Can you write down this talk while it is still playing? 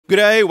Good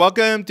day,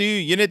 welcome to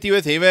Unity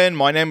with Heaven.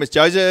 My name is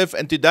Joseph,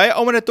 and today I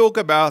want to talk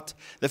about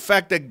the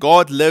fact that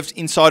God lives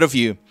inside of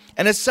you.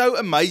 And it's so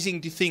amazing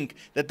to think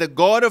that the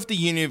God of the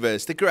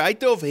universe, the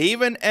creator of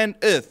heaven and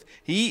earth,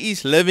 He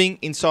is living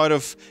inside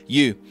of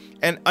you.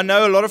 And I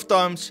know a lot of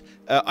times,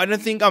 I don't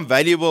think I'm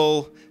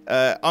valuable,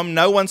 I'm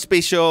no one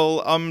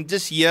special, I'm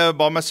just here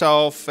by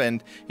myself,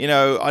 and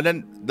I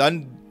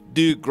don't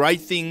do great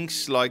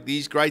things like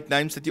these great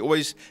names that you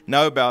always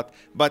know about,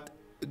 but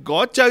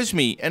God chose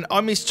me, and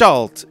I'm His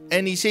child,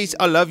 and He says,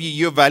 I love you,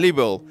 you're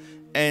valuable,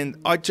 and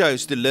I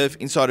chose to live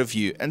inside of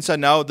you. And so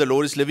now the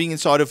Lord is living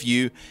inside of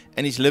you,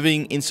 and He's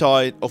living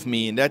inside of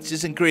me, and that's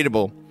just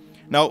incredible.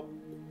 Now,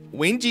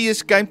 when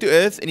Jesus came to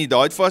earth and He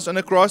died for us on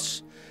the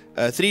cross,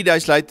 3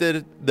 days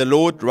later, the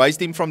Lord raised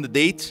Him from the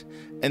dead,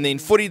 and then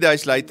 40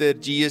 days later,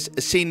 Jesus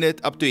ascended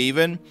up to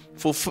heaven.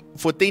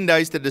 For 10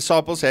 days, the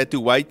disciples had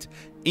to wait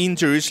in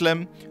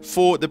Jerusalem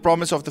for the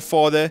promise of the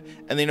Father,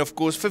 and then of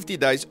course 50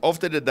 days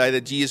after the day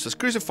that Jesus was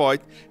crucified,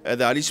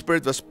 the Holy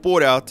Spirit was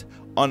poured out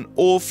on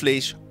all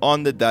flesh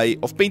on the day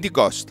of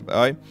Pentecost.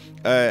 Right?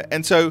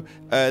 And so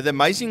the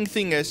amazing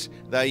thing is,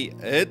 they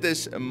heard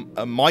this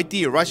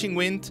mighty rushing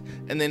wind,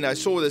 and then I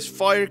saw this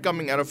fire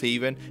coming out of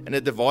heaven, and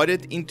it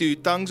divided into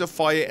tongues of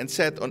fire and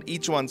sat on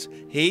each one's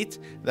head.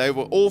 They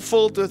were all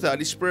filled with the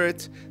Holy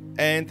Spirit,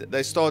 and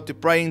they started to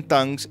pray in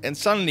tongues, and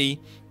suddenly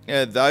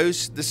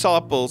those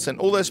disciples and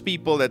all those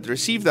people that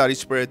received the Holy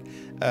Spirit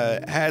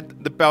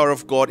had the power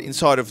of God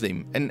inside of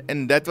them.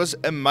 And that was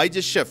a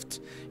major shift.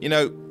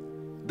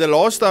 The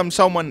last time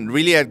someone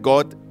really had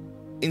God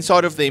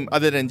inside of them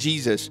other than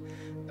Jesus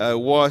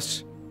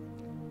was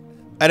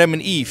Adam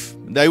and Eve.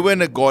 They were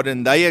in a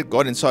garden, they had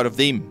God inside of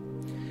them.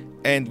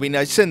 And when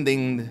they sinned,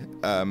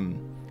 then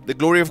the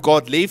glory of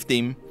God left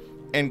them,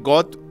 and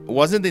God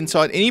wasn't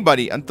inside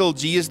anybody until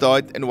Jesus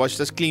died and washed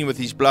us clean with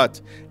His blood.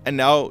 And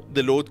now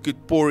the Lord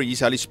could pour His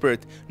Holy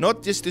Spirit,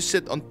 not just to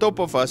sit on top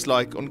of us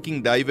like on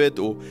King David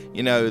or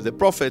the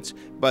prophets,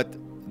 but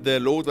the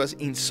Lord was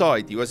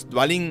inside. He was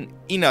dwelling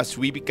in us.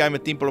 We became a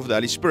temple of the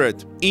Holy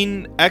Spirit.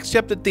 In Acts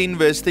chapter 10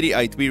 verse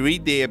 38, we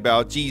read there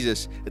about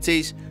Jesus. It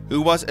says,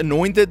 who was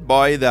anointed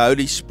by the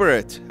Holy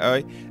Spirit. All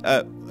right?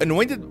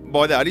 Anointed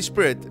by the Holy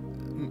Spirit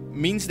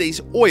means there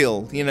is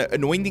oil.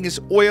 Anointing is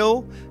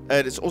oil.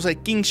 It's also a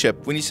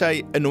kingship. When you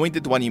say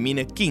anointed one, you mean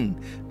a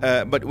king.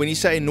 But when you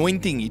say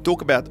anointing, you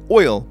talk about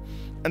oil.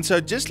 And so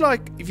just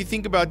like if you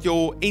think about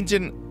your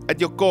engine at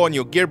your car and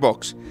your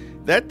gearbox,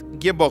 that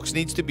gearbox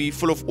needs to be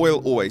full of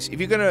oil always. If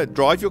you're going to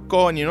drive your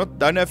car and you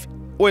don't have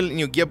oil in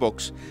your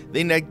gearbox,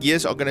 then that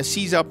gears are going to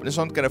seize up and it's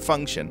not going to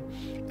function.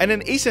 And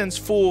in essence,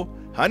 for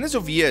hundreds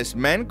of years,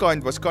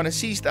 mankind was kind of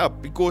seized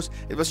up because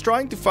it was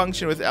trying to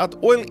function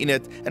without oil in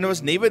it, and it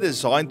was never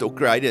designed or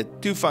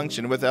created to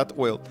function without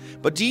oil.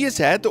 But Jesus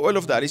had the oil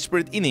of the Holy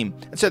Spirit in Him,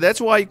 and so that's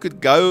why He could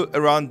go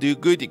around, do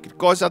good, He could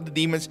cast out the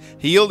demons,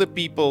 heal the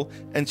people,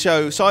 and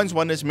show signs,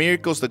 wonders,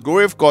 miracles. The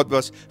glory of God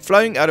was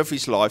flowing out of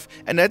His life,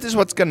 and that is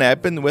what's going to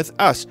happen with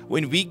us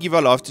when we give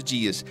our life to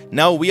Jesus.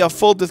 Now we are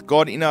filled with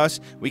God in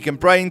us. We can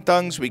pray in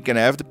tongues, we can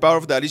have the power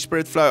of the Holy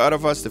Spirit flow out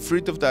of us, the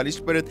fruit of the Holy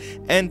Spirit,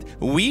 and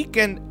we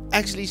can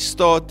actually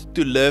start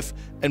to live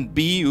and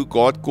be who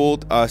God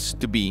called us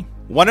to be.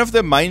 One of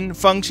the main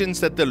functions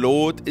that the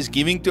Lord is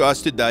giving to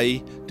us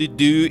today to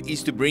do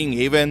is to bring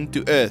heaven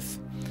to earth.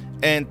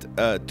 And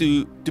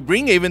to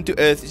bring heaven to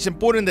earth, it's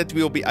important that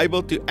we will be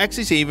able to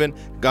access heaven,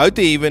 go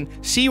to heaven,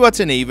 see what's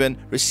in heaven,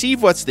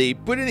 receive what's there,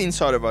 put it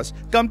inside of us,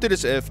 come to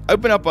this earth,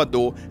 open up our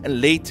door,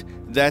 and let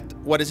that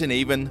what is in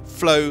heaven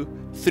flow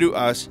through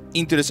us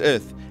into this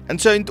earth.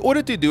 And so in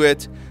order to do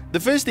it, the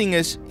first thing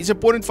is, it's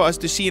important for us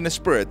to see in the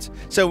Spirit.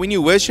 So when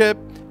you worship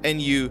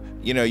and you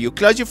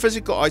close your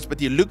physical eyes, but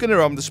you're looking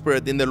around the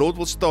Spirit, then the Lord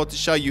will start to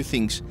show you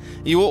things.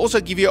 He will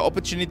also give you an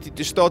opportunity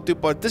to start to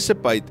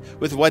participate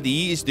with what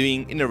He is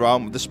doing in the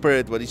realm of the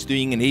Spirit, what He's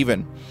doing in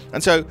heaven.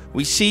 And so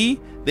we see,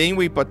 then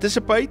we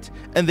participate,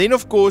 and then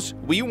of course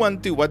we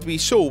want to, what we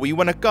saw, we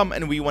want to come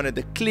and we want to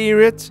declare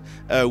it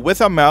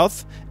with our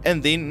mouth,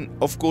 and then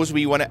of course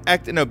we want to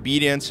act in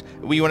obedience.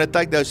 We want to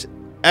take those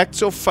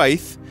acts of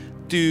faith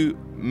to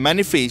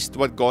manifest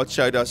what God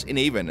showed us in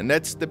heaven, and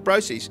that's the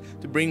process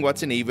to bring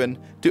what's in heaven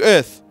to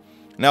earth.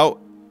 Now,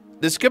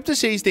 the scripture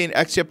says there in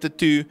Acts chapter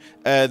 2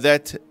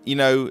 that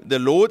the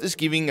Lord is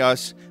giving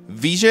us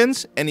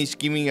visions and He's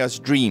giving us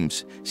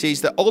dreams. It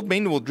says the old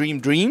men will dream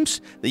dreams,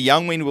 the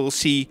young men will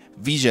see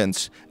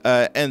visions,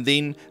 and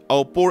then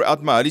I'll pour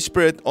out my Holy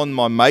Spirit on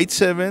my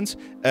maidservants,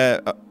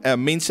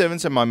 men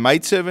servants and my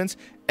maidservants,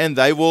 and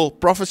they will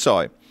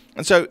prophesy.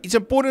 And so it's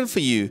important for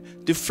you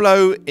to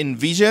flow in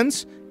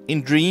visions,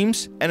 in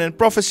dreams, and in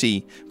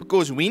prophecy,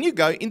 because when you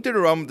go into the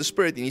realm of the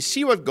Spirit and you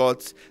see what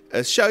God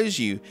shows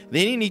you,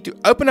 then you need to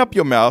open up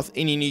your mouth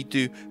and you need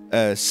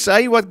to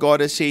say what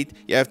God has said.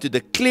 You have to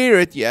declare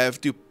it, you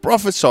have to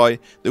prophesy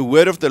the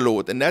word of the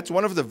Lord, and that's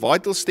one of the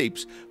vital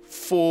steps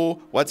for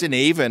what's in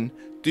heaven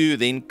to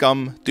then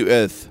come to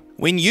earth.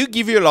 When you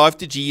give your life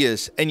to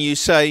Jesus and you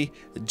say,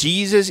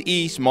 Jesus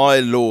is my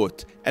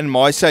Lord and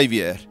my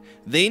Savior,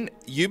 then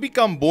you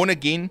become born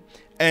again,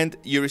 and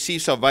you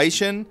receive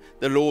salvation.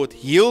 The Lord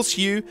heals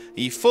you.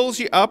 He fills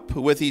you up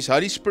with His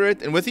Holy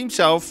Spirit and with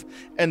Himself,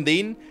 and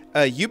then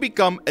you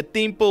become a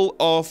temple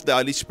of the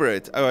Holy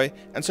Spirit. Okay?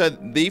 And so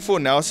therefore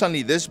now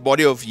suddenly this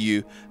body of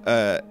you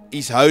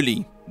is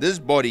holy. This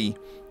body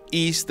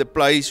is the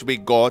place where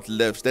God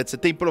lives. That's the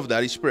temple of the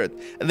Holy Spirit.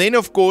 And then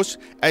of course,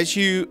 as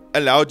you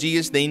allow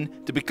Jesus then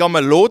to become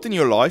a Lord in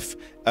your life,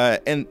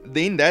 and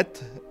then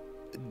that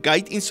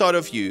gate inside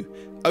of you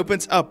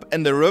opens up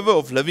and the river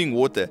of living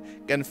water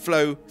can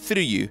flow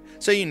through you.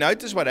 So you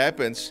notice what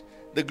happens.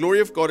 The glory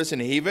of God is in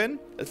heaven.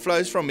 It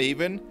flows from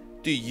heaven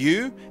to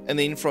you, and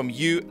then from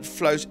you it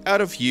flows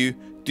out of you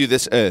to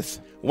this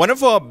earth. One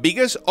of our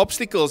biggest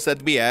obstacles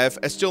that we have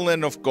as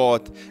children of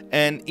God,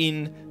 and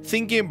in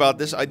thinking about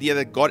this idea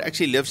that God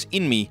actually lives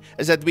in me,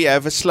 is that we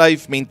have a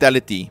slave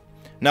mentality.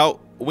 Now,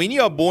 when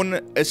you are born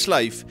a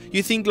slave,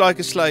 you think like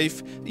a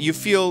slave, you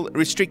feel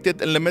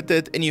restricted and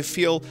limited, and you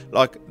feel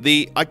like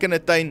I can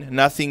attain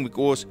nothing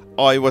because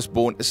I was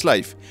born a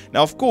slave.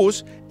 Now, of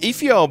course,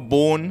 if you are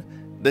born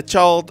the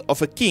child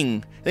of a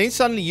king, then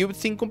suddenly you would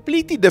think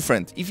completely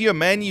different. If you're a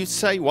man, you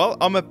say, well,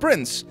 I'm a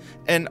prince,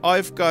 and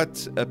I've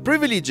got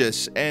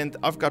privileges, and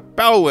I've got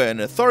power and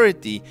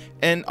authority,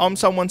 and I'm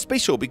someone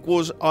special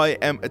because I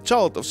am a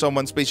child of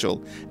someone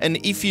special.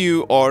 And if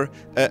you are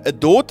a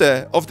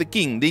daughter of the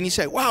king, then you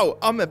say, wow,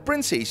 I'm a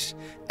princess,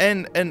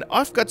 and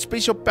I've got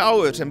special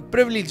powers and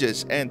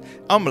privileges, and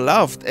I'm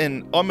loved,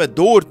 and I'm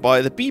adored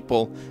by the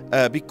people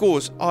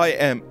because I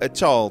am a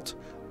child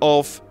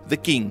of the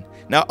king.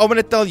 Now, I want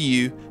to tell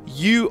you,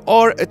 you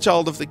are a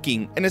child of the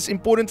king, and it's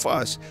important for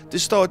us to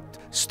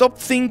stop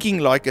thinking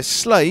like a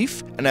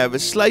slave and have a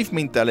slave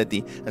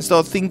mentality, and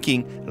start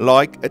thinking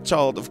like a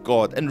child of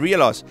God, and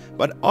realize,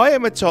 but I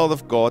am a child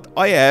of God.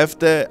 I have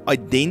the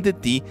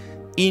identity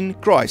in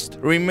Christ.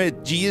 Remember,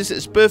 Jesus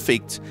is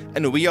perfect,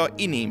 and we are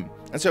in Him.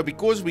 And so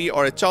because we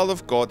are a child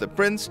of God, a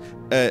prince,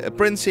 a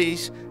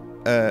princess,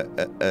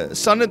 a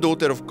son and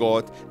daughter of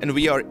God, and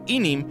we are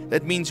in Him,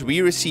 that means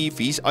we receive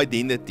His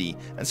identity,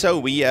 and so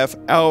we have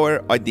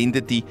our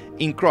identity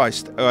in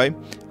Christ. Okay?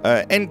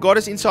 And God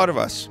is inside of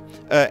us,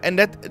 and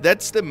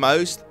that's the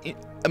most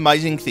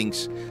amazing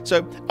things.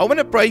 So I want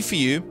to pray for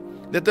you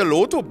that the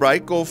Lord will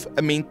break off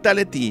a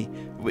mentality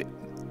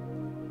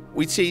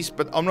which says,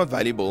 but I'm not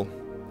valuable.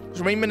 Because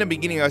remember in the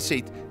beginning I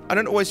said, I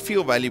don't always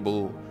feel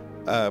valuable,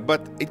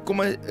 but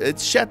it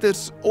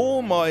shatters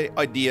all my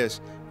ideas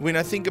when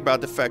I think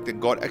about the fact that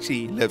God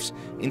actually lives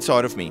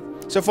inside of me.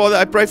 So Father,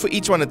 I pray for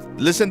each one that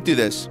listen to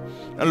this.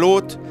 And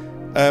Lord,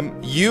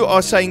 you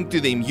are saying to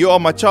them, you are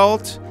my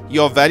child,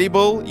 you are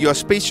valuable, you are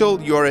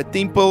special, you are a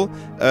temple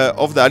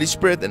of the Holy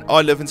Spirit, and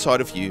I live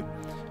inside of you.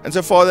 And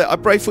so Father, I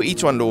pray for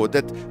each one, Lord,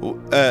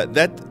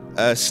 that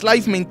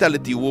slave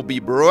mentality will be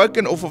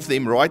broken off of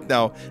them right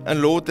now,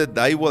 and Lord, that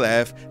they will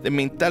have the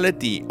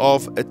mentality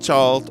of a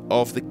child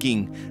of the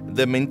King,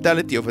 the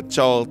mentality of a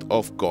child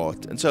of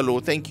God. And so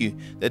Lord, thank you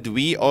that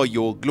we are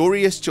your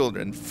glorious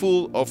children,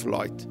 full of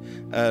light.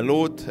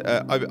 Lord,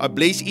 I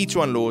bless each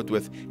one, Lord,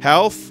 with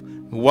health,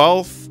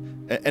 wealth,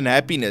 and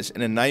happiness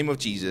in the name of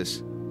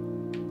Jesus.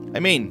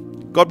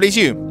 Amen. God bless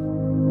you.